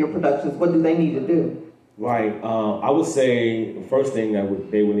any of your productions, what do they need to do? Right. I would say the first thing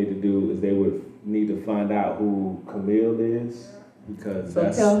that they would need to do is they would need to find out who Camille is, because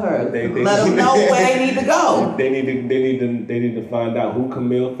so tell her. Let them know where they need to go. They need to find out who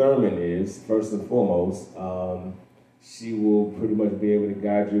Camille Thurman is first and foremost. She will pretty much be able to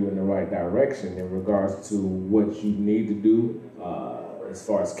guide you in the right direction in regards to what you need to do as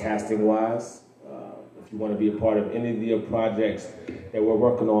far as casting wise. If you want to be a part of any of the projects that we're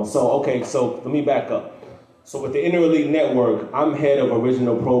working on. So let me back up. So with the Inner-Elite Network, I'm head of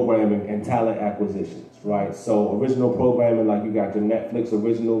original programming and talent acquisitions, right? So original programming, like you got your Netflix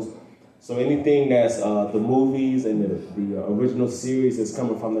originals. So anything that's the movies and the original series that's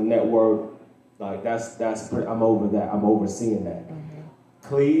coming from the network, like I'm over that. I'm overseeing that.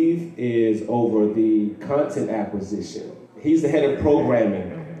 Cleve is over the content acquisition. He's the head of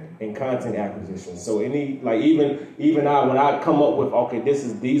programming and content acquisition. So even I, when I come up with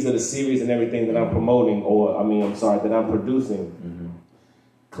these are the series and everything that I'm promoting, that I'm producing.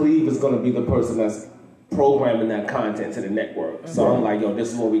 Cleve is going to be the person that's programming that content to the network. So I'm like, yo,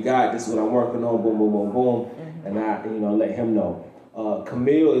 this is what we got. This is what I'm working on. Boom, boom, boom, boom, and I let him know.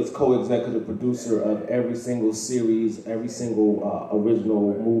 Camille is co-executive producer of every single series, every single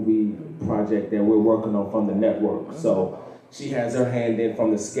original movie project that we're working on from the network. So she has her hand in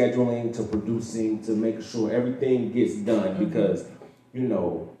from the scheduling to producing to making sure everything gets done, because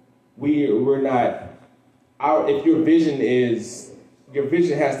we're not if your vision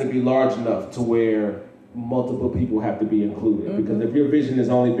has to be large enough to where multiple people have to be included. Because if your vision is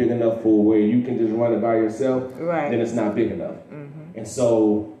only big enough for where you can just run it by yourself, then it's not big enough. And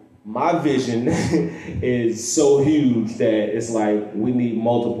so my vision is so huge that it's like we need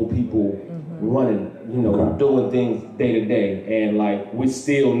multiple people running, doing things day to day. And like we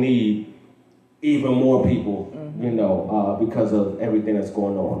still need even more people, because of everything that's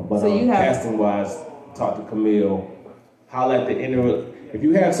going on. But so casting wise, talk to Camille, holla at if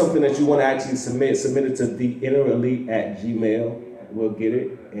you have something that you want to actually submit it to theinnerelite@gmail.com. We'll get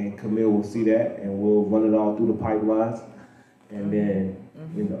it, and Camille will see that, and we'll run it all through the pipelines. And then,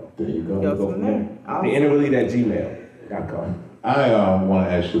 there you go. We'll go from there. theinnerelite@gmail.com. I want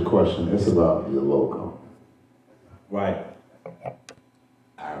to ask you a question. It's about your logo. Right.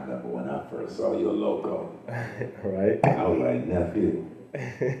 I remember when I first saw your logo. Right. I was like, nephew.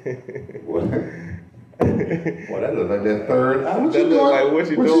 What? Well, that looks like that third. What you doing? Like, what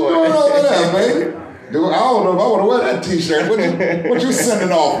you doing over there, baby? Dude, I don't know if I want to wear that T-shirt. What you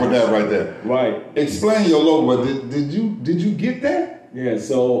sending off with that right there? Right. Explain your logo. Did you get that? Yeah.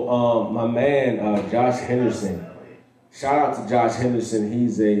 So my man Josh Henderson. Shout out to Josh Henderson.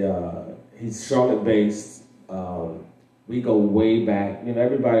 He's Charlotte based. We go way back.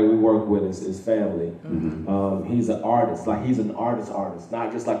 Everybody we work with is family. He's an artist. Like he's an artist,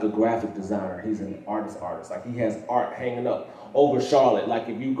 not just like a graphic designer. He's an artist. Like he has art hanging up over Charlotte. Like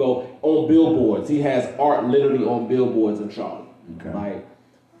if you go on billboards, he has art literally on billboards in Charlotte. Okay. Like,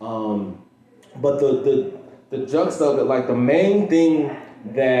 but the juxta of it, like the main thing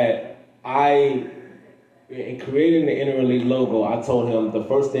that in creating the Inner-Elite logo, I told him the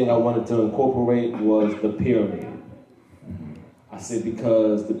first thing I wanted to incorporate was the pyramid. I said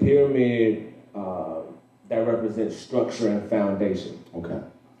because the pyramid that represents structure and foundation. Okay.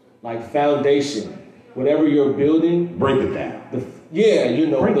 Like foundation, whatever you're building. Break it down. The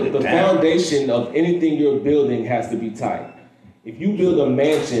foundation of anything you're building has to be tight. If you build a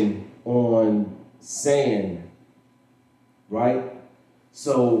mansion on sand, right?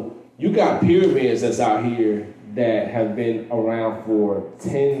 So you got pyramids that's out here that have been around for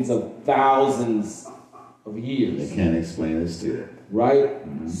tens of thousands of years. They can't explain it still. Right?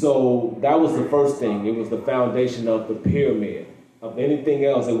 So that was the first thing. It was the foundation of the pyramid. Of anything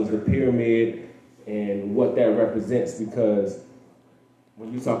else, it was the pyramid and what that represents, because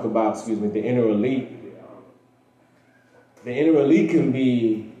when you talk about, the Inner-Elite can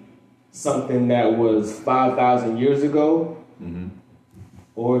be something that was 5,000 years ago,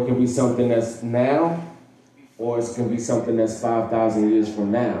 or it can be something that's now, or it can be something that's 5,000 years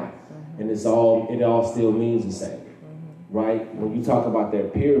from now. And it all still means the same. Right? When you talk about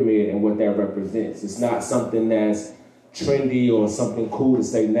that pyramid and what that represents, it's not something that's trendy or something cool to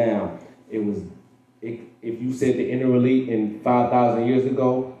say now. If you said the Inner-Elite in 5,000 years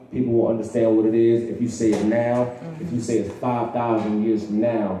ago, people will understand what it is. If you say it now, if you say it's 5,000 years from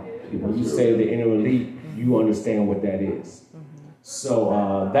now, when you say the Inner-Elite, you understand what that is. So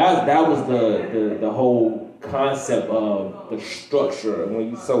that was the whole concept of the structure.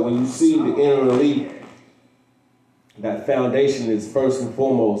 When you see the inner elite, that foundation is first and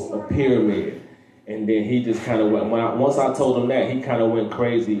foremost a pyramid. And then he just kind of went, once I told him that, he kind of went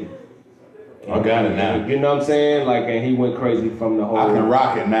crazy. I got it now. You know what I'm saying? Like, and he went crazy from the whole. I can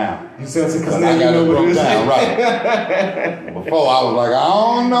rock it now. You said it because I got it broke down, right. Before I was like, I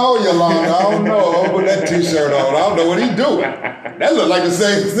don't know, Yolanda, I don't know. I'll put that t-shirt on. I don't know what he's doing. That looked like the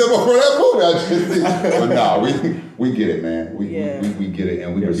same symbol for that movie I just did. But no, we get it, man. We get it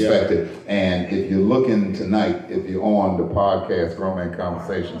and we respect it. And if you're looking tonight, if you're on the podcast, Grown Man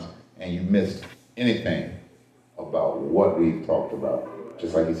Conversations, and you missed anything about what we've talked about,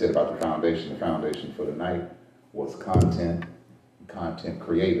 just like he said about the foundation for the night was content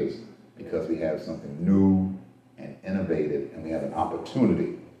creators, because we have something new and innovative, and we have an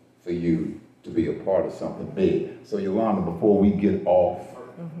opportunity for you to be a part of something big. So Yolanda, before we get off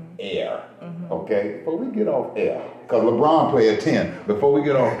air, okay? Before we get off air, because LeBron played a 10. Before we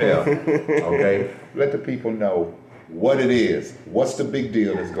get off air, okay? Let the people know what it is. What's the big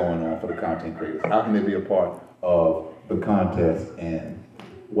deal that's going on for the content creators? How can they be a part of the contest, and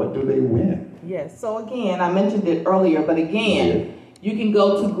what do they win? Yes, so again, I mentioned it earlier, but again, you can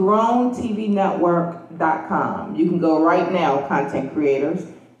go to growntvnetwork.com. You can go right now, content creators.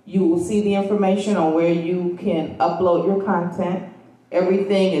 You will see the information on where you can upload your content.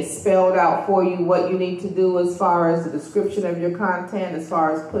 Everything is spelled out for you, what you need to do as far as the description of your content, as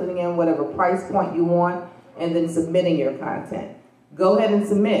far as putting in whatever price point you want, and then submitting your content. Go ahead and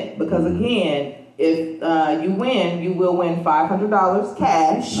submit, because again, if you win, you will win $500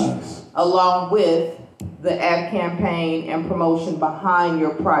 cash, along with the ad campaign and promotion behind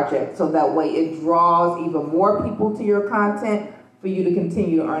your project. So that way it draws even more people to your content for you to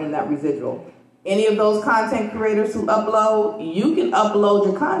continue earning that residual. Any of those content creators who upload, you can upload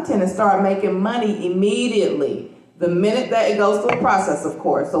your content and start making money immediately. The minute that it goes through a process, of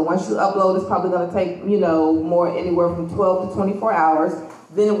course. So once you upload, it's probably going to take, anywhere from 12 to 24 hours.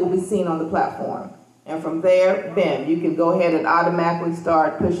 Then it will be seen on the platform. And from there, bam, you can go ahead and automatically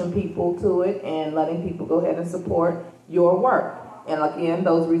start pushing people to it and letting people go ahead and support your work. And again,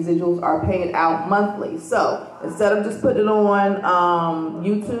 those residuals are paid out monthly. So instead of just putting it on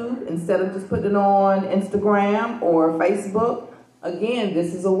YouTube, instead of just putting it on Instagram or Facebook, again,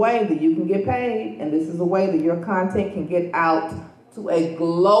 this is a way that you can get paid, and this is a way that your content can get out to a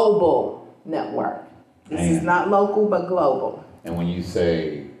global network. This is not local, but global. And when you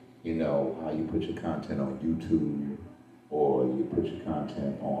say, how you put your content on YouTube or you put your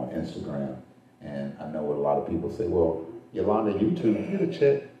content on Instagram, and I know what a lot of people say, well, Yolanda, YouTube, you get a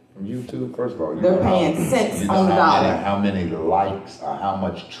check from YouTube. First of all, they're paying cents on the dollar. How many likes or how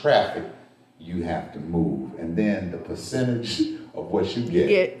much traffic you have to move, and then the percentage of what you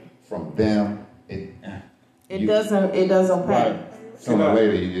get from them, it doesn't pay. Right. Sooner or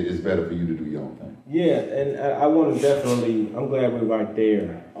later, it's better for you to do your own thing. Yeah, and I want to definitely, I'm glad we're right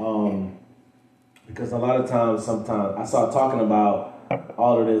there. Because a lot of times, sometimes, I start talking about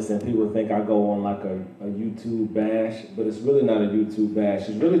all of this and people think I go on like a YouTube bash, but it's really not a YouTube bash.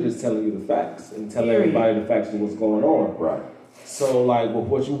 It's really just telling you the facts and telling everybody the facts of what's going on. Right. So like with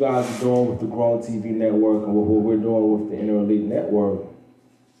what you guys are doing with the Grown TV Network and with what we're doing with the Inner Elite Network,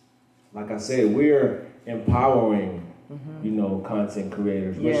 like I said, we're empowering content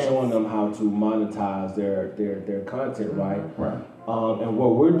creators. We're showing them how to monetize their content, right? Right. And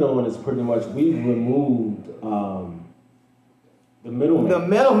what we're doing is pretty much we've removed the middleman. The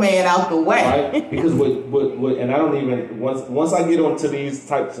middleman out the way. Right? Because and I don't even, once I get onto these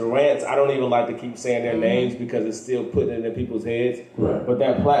types of rants, I don't even like to keep saying their names because it's still putting it in people's heads. Right. But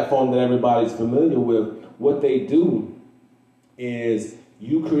that platform that everybody's familiar with, what they do is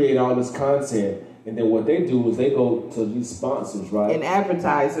you create all this content, and then what they do is they go to these sponsors, right? And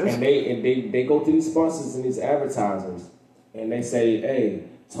advertisers. And they go to these sponsors and these advertisers, and they say, hey,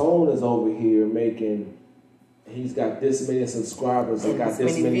 Tone is over here he's got this many subscribers and got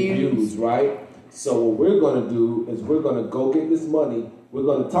this many views, right? So what we're going to do is we're going to go get this money. We're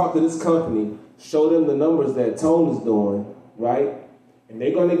going to talk to this company, show them the numbers that Tone is doing, right? And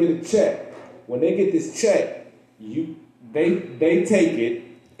they're going to get a check. When they get this check, they take it,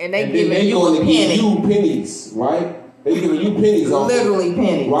 and they giving you a penny. Give you pennies, right? They're giving you pennies. Literally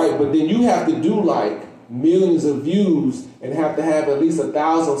pennies. Right, but then you have to do like millions of views and have to have at least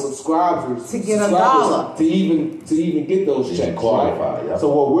 1,000 subscribers to get $1 to even get those checks. Qualify, right? Yep.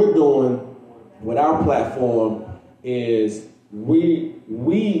 So what we're doing with our platform is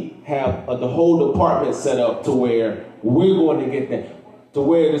we have the whole department set up to where we're going to get that. to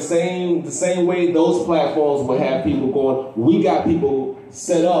where the same way those platforms would have people going, we got people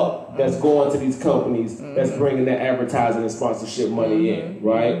set up that's going to these companies that's bringing their advertising and sponsorship money in,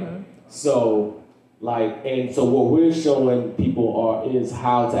 right? So what we're showing people is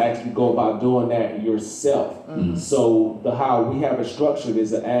how to actually go about doing that yourself. So how we have it structured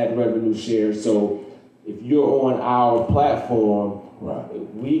is an ad revenue share. So if you're on our platform,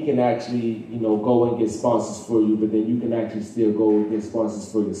 we can actually, go and get sponsors for you, but then you can actually still go and get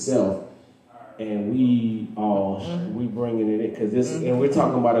sponsors for yourself. And we bringing it in because and we're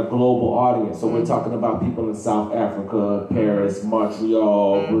talking about a global audience. So we're talking about people in South Africa, Paris,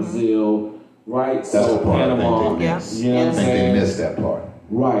 Montreal, Brazil, right? That's the part Panama. I think they missed. You know what I'm I think saying? they missed that part.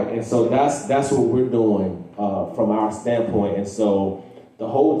 Right, and so that's what we're doing from our standpoint. And so the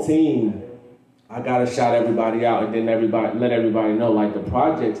whole team, I gotta shout everybody out and then let everybody know like the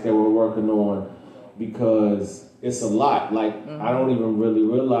projects that we're working on, because it's a lot. Like I don't even really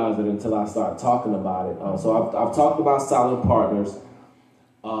realize it until I start talking about it. So I've talked about Silent Partners.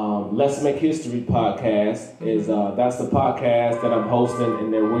 Let's Make History podcast is that's the podcast that I'm hosting,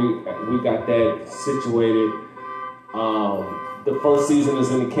 and then we got that situated. The first season is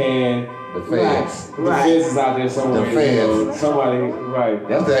in the can. The feds. The feds is out there somewhere. The feds. Somebody, right.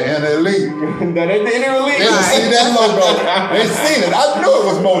 That's the NLE. That ain't the elite. They didn't see that logo. They seen it. I knew it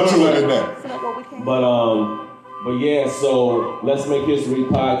was more to it than that. But yeah, so Let's Make History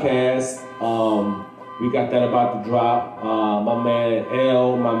podcast. We got that about to drop. My man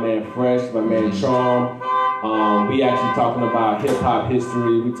L, my man Fresh, my man Charm. We actually talking about hip hop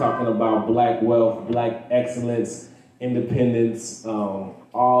history. We talking about black wealth, black excellence, independence,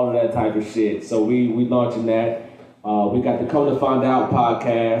 all of that type of shit. So we launching that. We got the Come to Find Out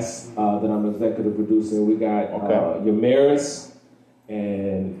podcast that I'm executive producer. We got Yamaris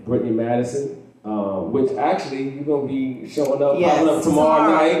and Brittany Madison. Which actually you're gonna be showing up, popping up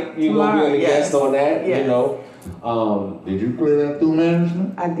tomorrow night. You're gonna be a guest on that, Yes. Did you clear that through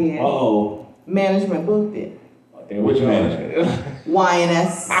management? I did. Management booked it. Which management?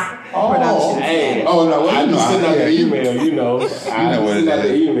 YNS Productions. Hey, Oh no, I just sent out the email, I know what sent out it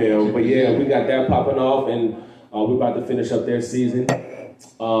the is. email. But yeah, we got that popping off, and we're about to finish up their season.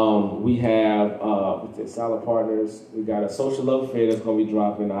 We have Solid Partners. We got a Social Love Affair that's gonna be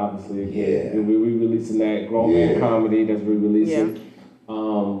dropping, obviously. Yeah. And we're re-releasing that Grown Man Comedy that's re-releasing.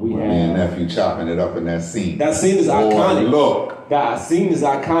 We My have man nephew chopping it up in that scene. that scene is iconic. Look. That scene is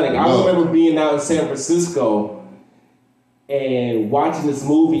iconic. I remember being out in San Francisco and watching this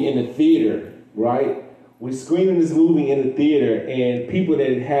movie in the theater, right? We're screening this movie in the theater, and people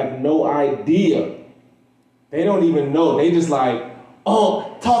that have no idea, they don't even know. They just like,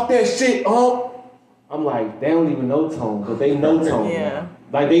 talk that shit, I'm like, they don't even know Tone, but they know Tone. Yeah.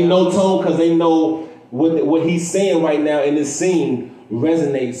 Like they know Tone because they know what he's saying right now in this scene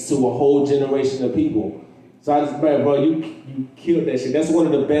resonates to a whole generation of people. So I just, bro, you killed that shit. That's one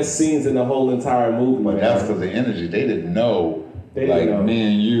of the best scenes in the whole entire movie. But man. that's because the energy. They didn't know. They didn't know.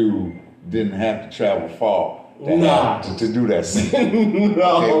 Me and you didn't have to travel far to do that scene.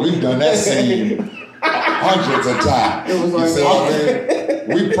 No. Okay, we've done that scene hundreds of times. It was you see what I mean?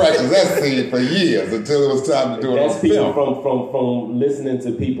 We practiced that scene for years until it was time to do it That's on people film. from listening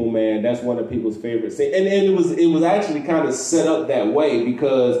to people, man. That's one of people's favorite scenes, and it was actually kind of set up that way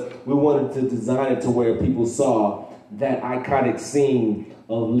because we wanted to design it to where people saw that iconic scene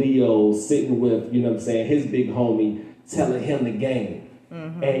of Leo sitting with, you know what I'm saying, his big homie telling him the game.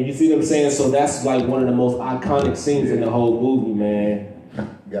 And you see what I'm saying? So that's like one of the most iconic scenes in the whole movie, man.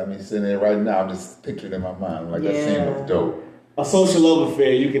 Got me sitting there right now. I'm just picturing it in my mind. Like that scene was dope. A Social Love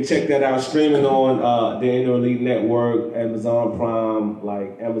Affair. You can check that out streaming on the Inner Elite Network, Amazon Prime,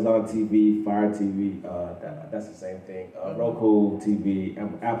 like Amazon TV, Fire TV. That's the same thing. Roku TV,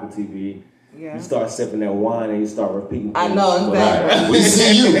 Apple TV. Yeah. You start sipping that wine and you start repeating. I know, exactly. Right. We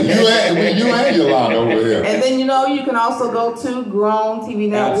see you. You and Yolanda over here. And then, you can also go to Grown TV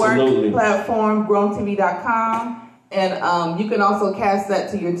Network Absolutely. platform, growntv.com. And you can also cast that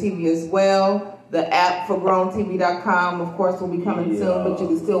to your TV as well. The app for growntv.com, of course, will be coming soon, but you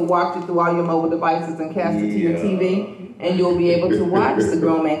can still watch it through all your mobile devices and cast it to your TV. And you'll be able to watch the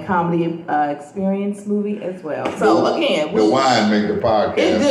Grown Man Comedy Experience movie as well. So, again, The wine make the podcast.